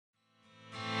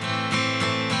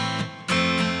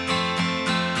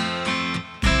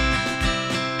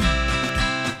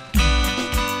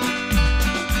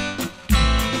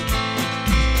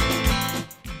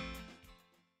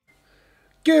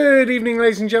Good evening,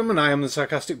 ladies and gentlemen. I am the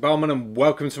Sarcastic Barman and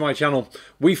welcome to my channel.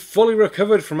 We fully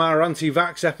recovered from our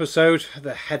anti-vax episode.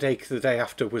 The headache the day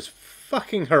after was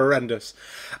fucking horrendous.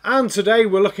 And today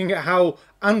we're looking at how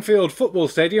Anfield Football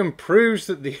Stadium proves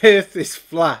that the earth is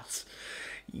flat.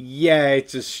 Yeah,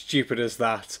 it's as stupid as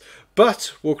that.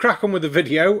 But we'll crack on with the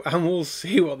video and we'll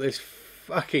see what this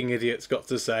fucking idiot's got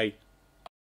to say.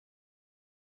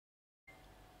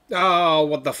 Oh,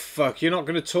 what the fuck? You're not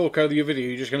going to talk over your video,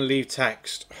 you're just going to leave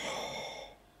text.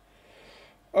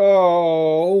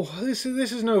 Oh, this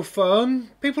is no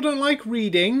fun. People don't like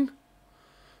reading.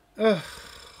 Ugh.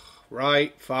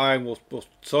 Right, fine, we'll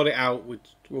sort it out.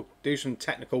 We'll do some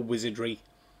technical wizardry.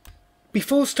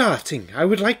 Before starting, I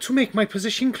would like to make my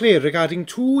position clear regarding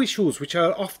two issues which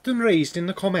are often raised in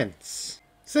the comments.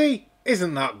 See,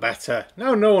 isn't that better?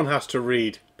 Now no one has to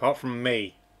read, apart from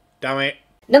me. Damn it.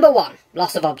 Number 1.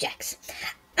 Loss of objects.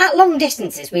 At long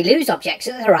distances, we lose objects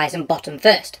at the horizon bottom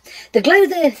first. The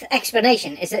globe Earth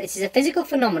explanation is that this is a physical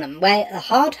phenomenon where the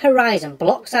hard horizon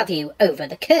blocks our view over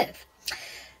the curve.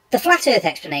 The flat Earth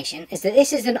explanation is that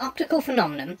this is an optical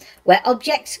phenomenon where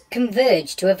objects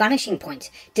converge to a vanishing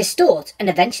point, distort and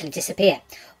eventually disappear,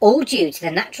 all due to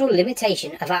the natural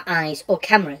limitation of our eyes or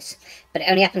cameras. But it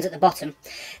only happens at the bottom.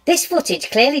 This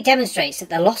footage clearly demonstrates that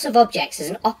the loss of objects is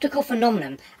an optical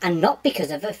phenomenon and not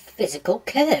because of a physical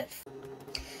curve.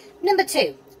 Number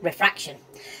 2. Refraction.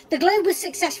 The globe was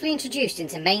successfully introduced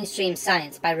into mainstream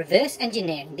science by reverse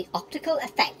engineering the optical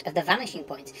effect of the vanishing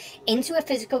point into a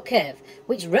physical curve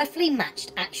which roughly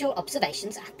matched actual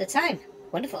observations at the time.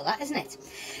 Wonderful that, isn't it?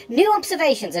 New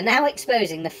observations are now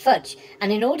exposing the fudge,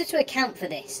 and in order to account for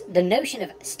this, the notion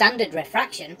of standard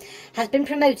refraction has been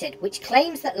promoted, which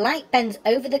claims that light bends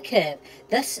over the curve,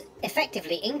 thus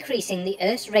effectively increasing the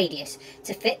Earth's radius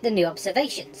to fit the new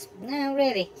observations. No,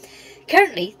 really.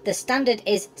 Currently, the standard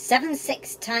is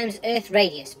 7/6 times Earth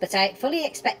radius, but I fully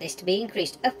expect this to be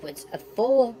increased upwards of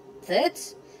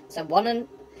 4/3? So 1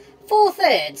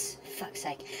 4/3? Fuck's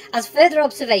sake. As further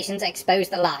observations expose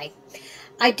the lie.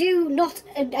 I do not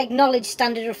acknowledge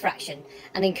standard refraction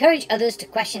and encourage others to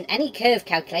question any curve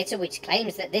calculator which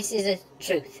claims that this is a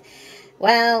truth.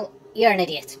 Well, you're an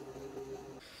idiot.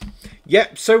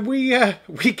 Yep, so we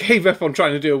gave up on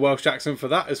trying to do a Welsh accent for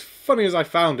that. As funny as I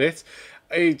found it,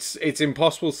 it's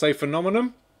impossible to say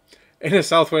phenomenon in a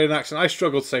South Wales accent. I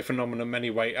struggle to say phenomenon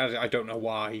anyway. I don't know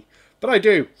why, but I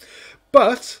do.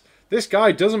 But this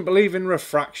guy doesn't believe in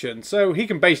refraction, so he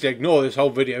can basically ignore this whole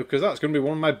video because that's going to be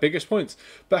one of my biggest points.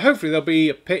 But hopefully there'll be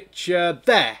a picture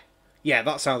there. Yeah,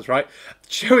 that sounds right.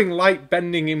 Showing light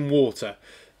bending in water.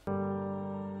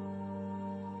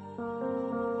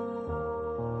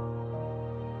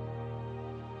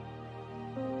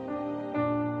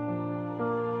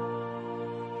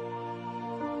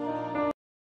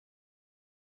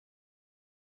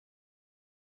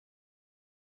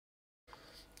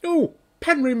 Oh,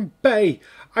 Penryn Bay.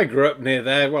 I grew up near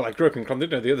there. Well, I grew up in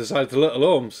Clondidno, the other side of the Little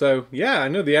Orme. So, yeah, I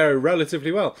know the area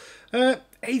relatively well.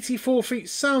 84 feet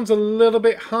sounds a little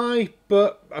bit high,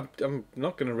 but I'm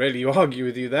not going to really argue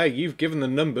with you there. You've given the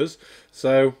numbers.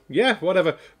 So, yeah,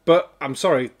 whatever. But I'm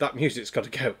sorry, that music's got to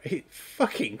go. It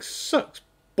fucking sucks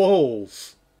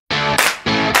balls.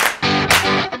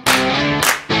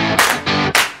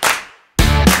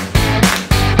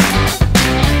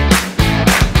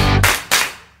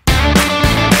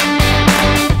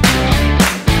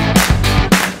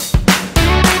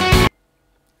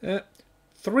 Uh,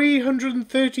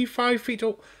 335 feet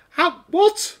tall. How?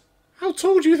 What? How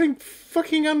tall do you think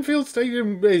fucking Anfield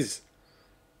Stadium is?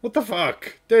 What the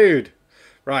fuck? Dude.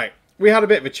 Right. We had a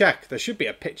bit of a check. There should be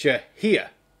a picture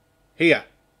here. Here.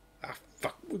 Ah,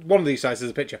 fuck. One of these sides is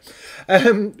a picture.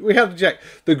 We had to check.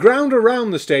 The ground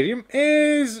around the stadium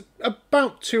is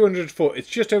about 200 foot. It's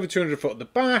just over 200 foot at the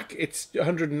back. It's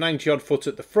 190 odd foot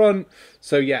at the front.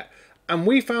 So, yeah. And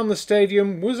we found the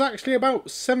stadium was actually about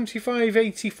 75,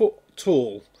 80 foot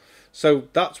tall. So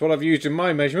that's what I've used in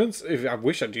my measurements. I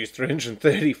wish I'd used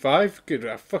 335. Could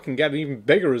I fucking get an even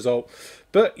bigger result.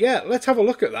 But yeah, let's have a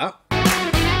look at that.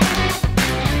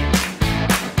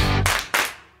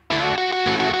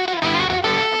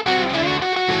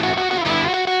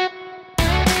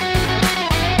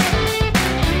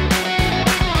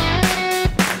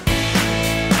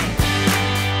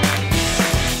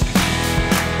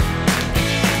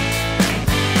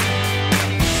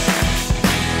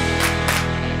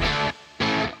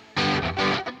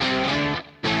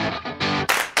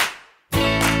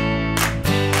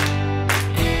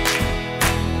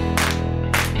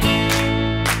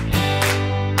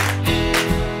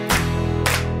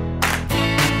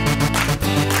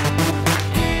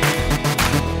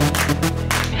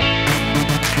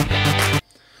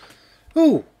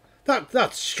 Oh,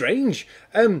 that's strange.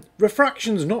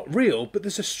 Refraction's not real, but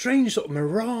there's a strange sort of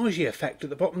miragey effect at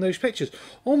the bottom of those pictures.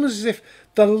 Almost as if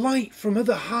the light from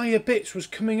other higher bits was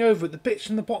coming over, but the bits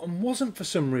from the bottom wasn't for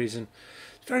some reason.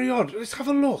 It's very odd. Let's have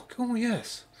a look. Oh,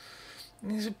 yes.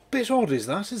 It's a bit odd, is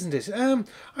that, isn't it?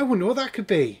 I wonder what that could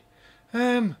be.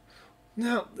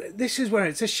 Now, this is where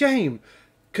it's a shame,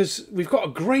 because we've got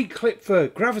a great clip for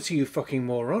Gravity, you fucking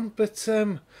moron, but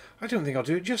I don't think I'll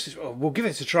do it justice. Oh, we'll give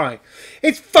it a try.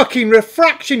 It's fucking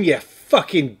refraction, you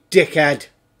fucking dickhead.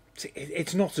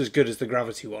 It's not as good as the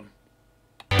Gravity one.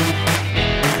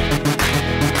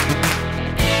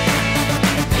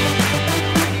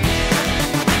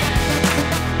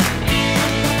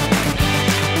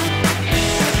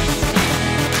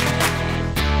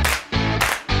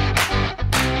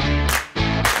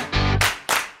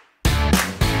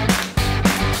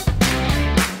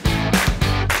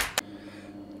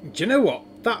 Do you know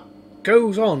what? That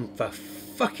goes on for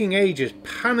fucking ages,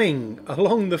 panning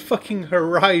along the fucking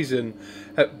horizon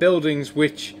at buildings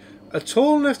which are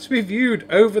tall enough to be viewed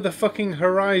over the fucking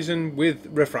horizon with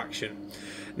refraction.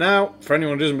 Now, for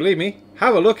anyone who doesn't believe me,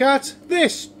 have a look at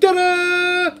this.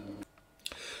 Ta-da!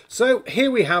 So here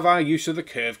we have our use of the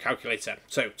curve calculator.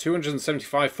 So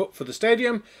 275 foot for the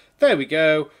stadium. There we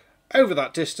go. Over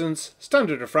that distance,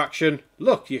 standard refraction.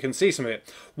 Look, you can see some of it.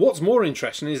 What's more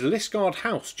interesting is Liskeard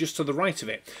House just to the right of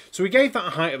it. So we gave that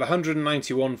a height of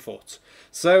 191 foot.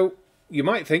 So you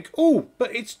might think, oh,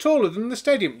 but it's taller than the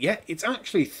stadium. Yeah, it's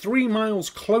actually 3 miles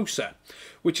closer,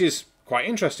 which is quite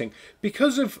interesting.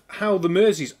 Because of how the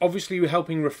Mersey's obviously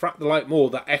helping refract the light more,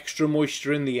 that extra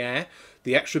moisture in the air,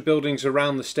 the extra buildings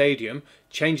around the stadium,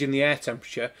 changing the air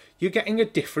temperature, you're getting a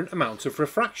different amount of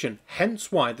refraction,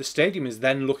 hence why the stadium is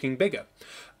then looking bigger.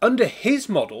 Under his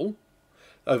model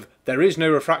of there is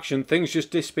no refraction, things just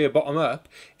disappear bottom up,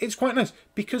 it's quite nice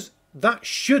because that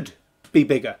should be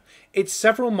bigger. It's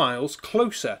several miles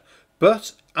closer,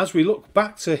 but as we look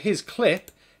back to his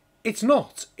clip, it's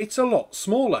not. It's a lot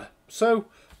smaller. So,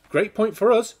 great point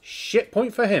for us, shit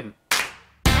point for him.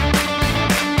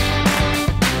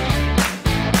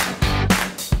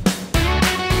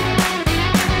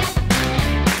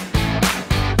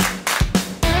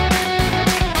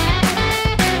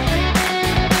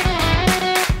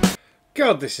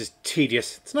 God, this is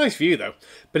tedious. It's a nice view though,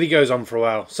 but he goes on for a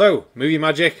while. So, movie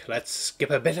magic, let's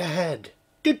skip a bit ahead.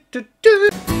 Du, du, du.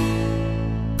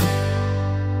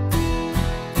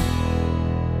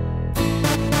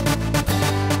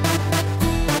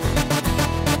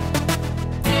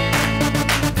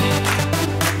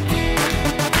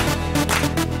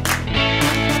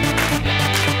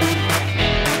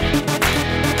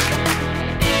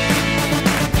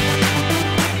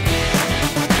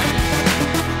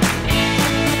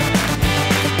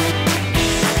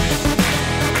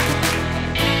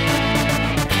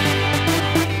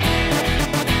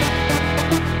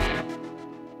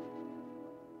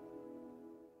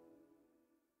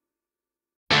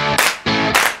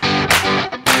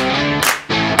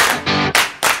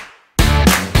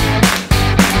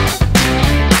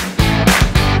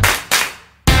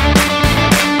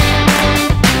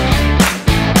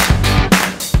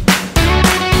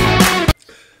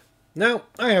 Now,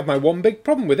 I have my one big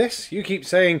problem with this. You keep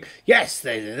saying, yes,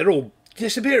 they're all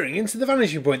disappearing into the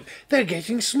vanishing point. They're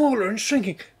getting smaller and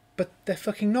shrinking. But they're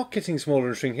fucking not getting smaller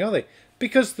and shrinking, are they?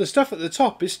 Because the stuff at the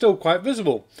top is still quite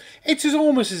visible. It is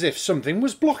almost as if something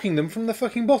was blocking them from the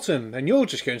fucking bottom. And you're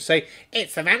just going to say,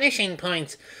 it's the vanishing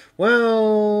point.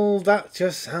 Well, that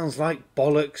just sounds like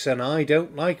bollocks, and I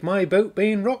don't like my boat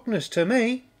being rockness to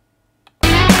me.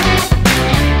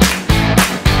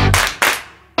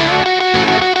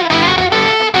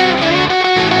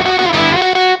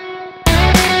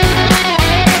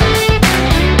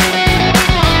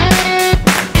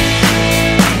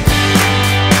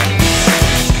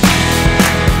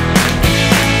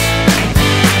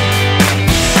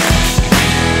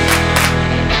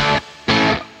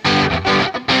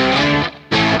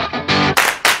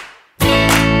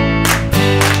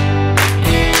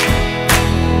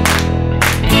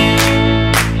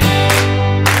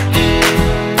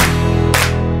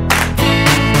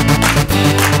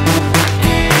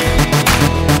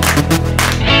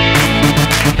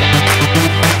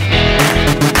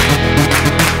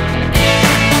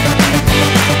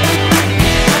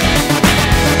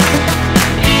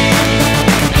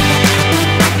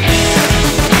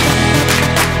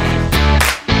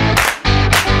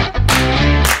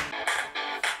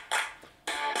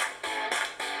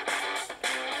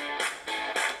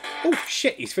 Oh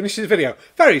shit, he's finished his video.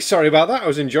 Very sorry about that, I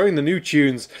was enjoying the new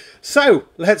tunes. So,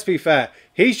 let's be fair,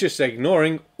 He's just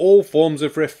ignoring all forms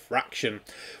of refraction,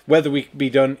 whether we be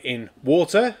done in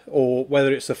water or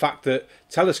whether it's the fact that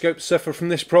telescopes suffer from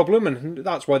this problem and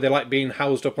that's why they like being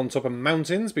housed up on top of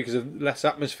mountains because of less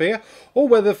atmosphere, or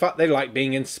whether the fact they like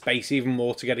being in space even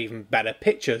more to get even better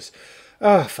pictures.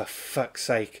 Oh, for fuck's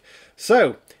sake.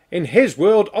 So, in his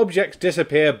world, objects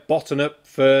disappear bottom up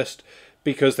first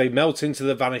because they melt into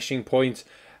the vanishing point.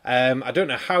 I don't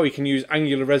know how he can use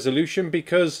angular resolution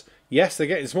because, yes, they're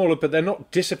getting smaller, but they're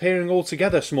not disappearing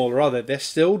altogether smaller, are they? They're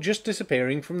still just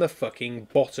disappearing from the fucking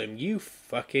bottom. You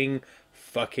fucking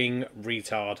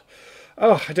retard.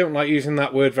 Oh, I don't like using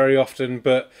that word very often,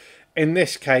 but in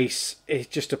this case,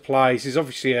 it just applies. He's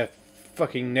obviously a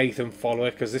fucking Nathan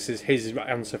follower because this is his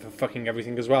answer for fucking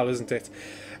everything as well, isn't it?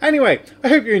 Anyway, I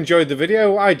hope you enjoyed the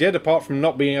video. I did, apart from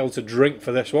not being able to drink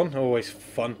for this one. Always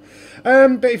fun.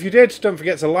 But if you did, don't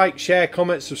forget to like, share,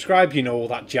 comment, subscribe. You know all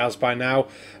that jazz by now.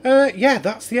 Yeah,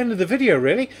 that's the end of the video,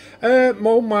 really.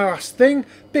 My last thing.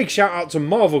 Big shout out to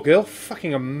Marvel Girl.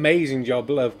 Fucking amazing job,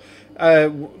 love.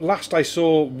 Last I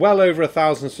saw, well over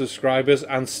 1,000 subscribers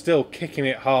and still kicking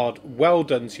it hard. Well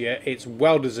done to you. It's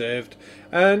well deserved.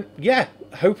 And yeah,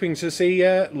 hoping to see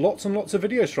lots and lots of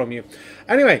videos from you.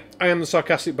 Anyway, I am the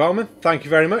Sarcastic Barman. Thank you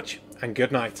very much and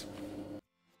good night.